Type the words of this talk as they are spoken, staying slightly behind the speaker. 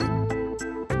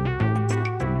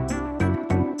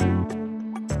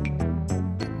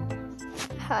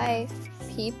Hi,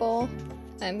 people.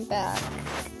 I'm back.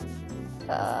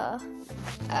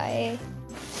 I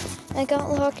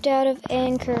got locked out of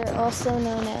Anchor, also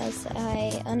known as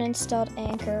I uninstalled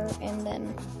Anchor and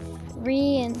then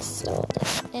reinstalled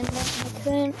it. And then I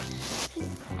couldn't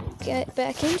get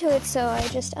back into it, so I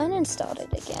just uninstalled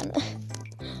it again.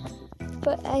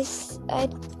 But I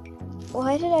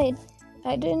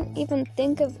didn't even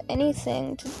think of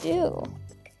anything to do.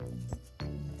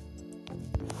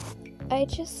 I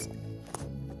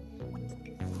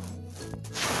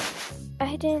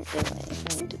didn't do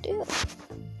anything to do.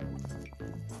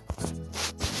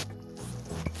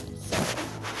 So,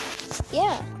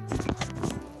 yeah.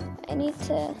 I need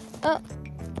to...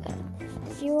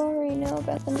 you already know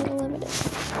about the new limited.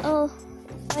 I'll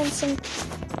find some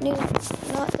new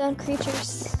not done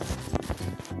creatures.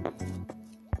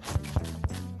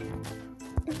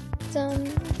 Done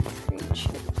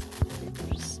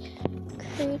creatures.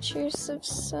 Creatures of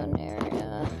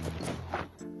Sonaria.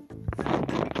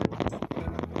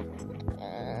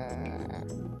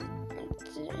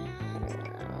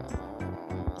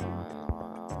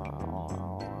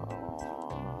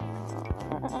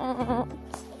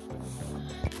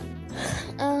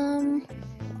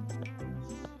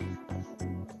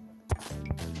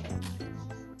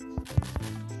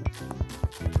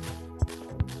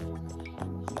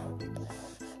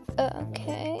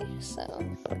 Okay, so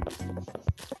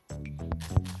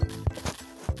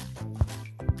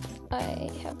I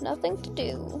have nothing to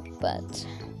do, but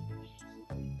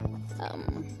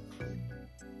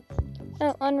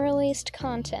unreleased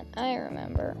content, I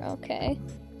remember, okay.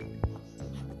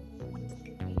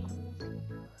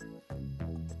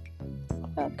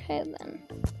 Okay then.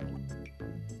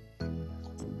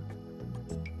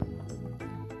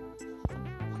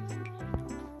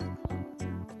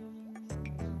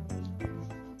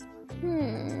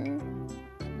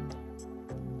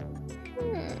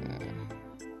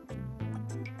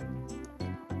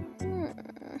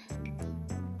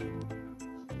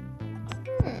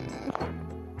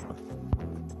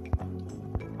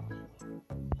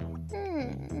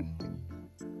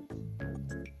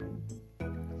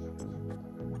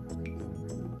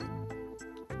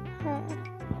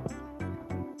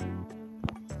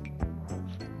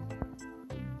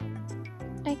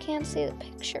 I can't see the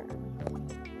picture.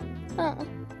 Oh.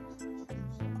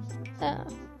 Oh.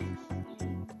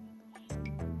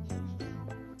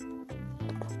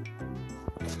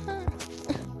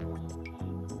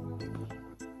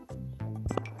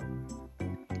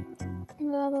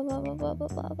 Blah blah blah blah blah blah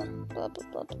blah blah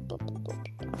blah blah blah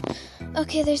blah.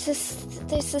 Okay, there's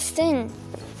this thing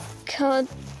called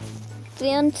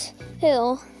the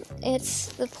Until. It's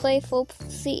the Playful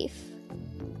Thief.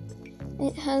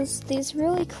 It has these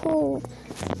really cool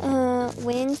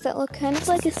wings that look kind of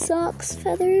like a sock's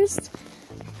feathers.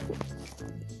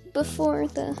 Before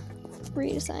the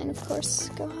redesign, of course,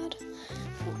 God.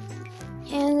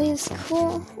 And these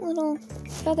cool little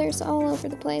feathers all over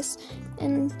the place,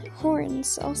 and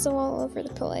horns also all over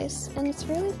the place, and it's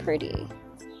really pretty.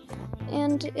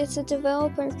 And it's a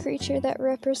developer creature that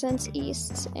represents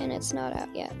East, and it's not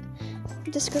out yet.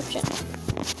 Description.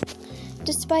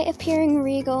 Despite appearing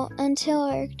regal, Until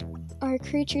are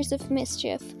creatures of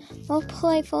mischief. While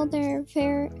playful, their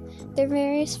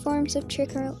various forms of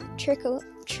trickery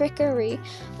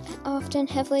often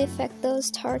heavily affect those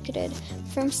targeted,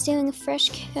 from stealing a fresh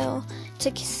kill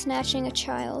to snatching a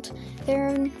child. Their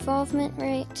involvement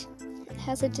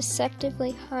has a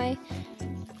deceptively high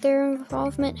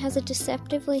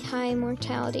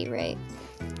mortality rate.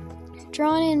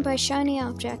 Drawn in by shiny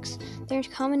objects, they're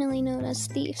commonly known as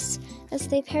thieves. As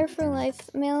they pair for life,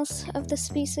 males of the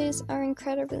species are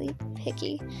incredibly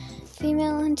picky.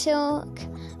 Female Until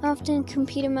often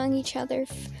compete among each other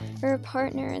for a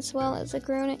partner, as well as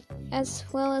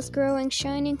growing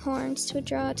shining horns to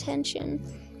draw attention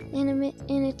and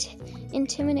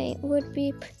intimidate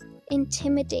would-be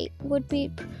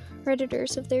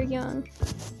predators of their young.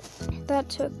 That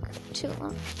took too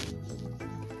long.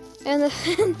 And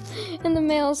the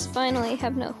males finally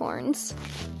have no horns.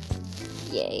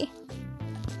 Yay.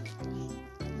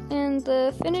 And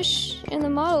the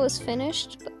model is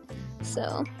finished,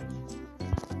 so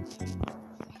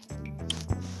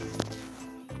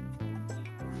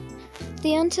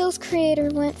the Until's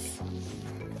creator went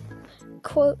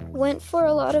for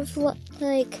a lot of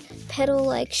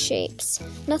petal-like shapes.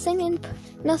 Nothing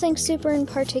super in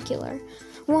particular.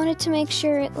 Wanted to make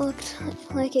sure it looked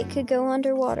like it could go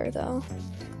underwater, though.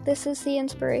 This is the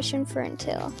inspiration for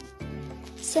Until.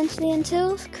 Since the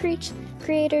Until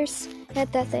creators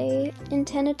said that they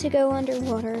intended to go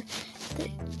underwater,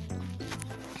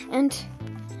 and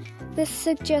This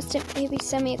suggests it may be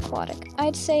semi-aquatic.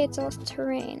 I'd say it's all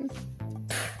terrain.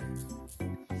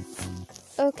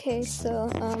 Okay, so,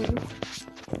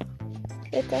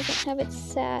 it doesn't have its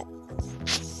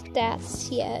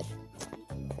stats yet.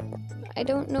 I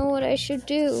don't know what I should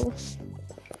do.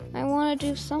 I want to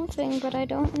do something, but I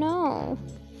don't know.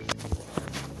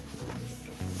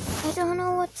 I don't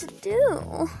know what to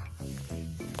do.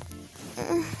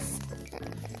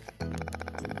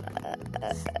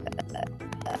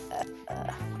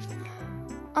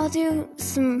 I'll do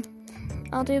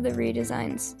the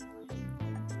redesigns.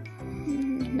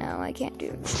 No, I can't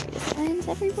do redesigns.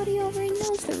 Everybody already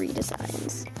knows the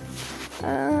redesigns.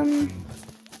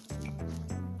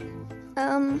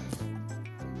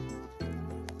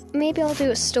 Maybe I'll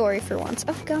do a story for once.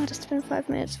 Oh god, it's been 5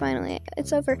 minutes, finally.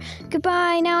 It's over.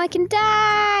 Goodbye, now I can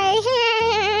die!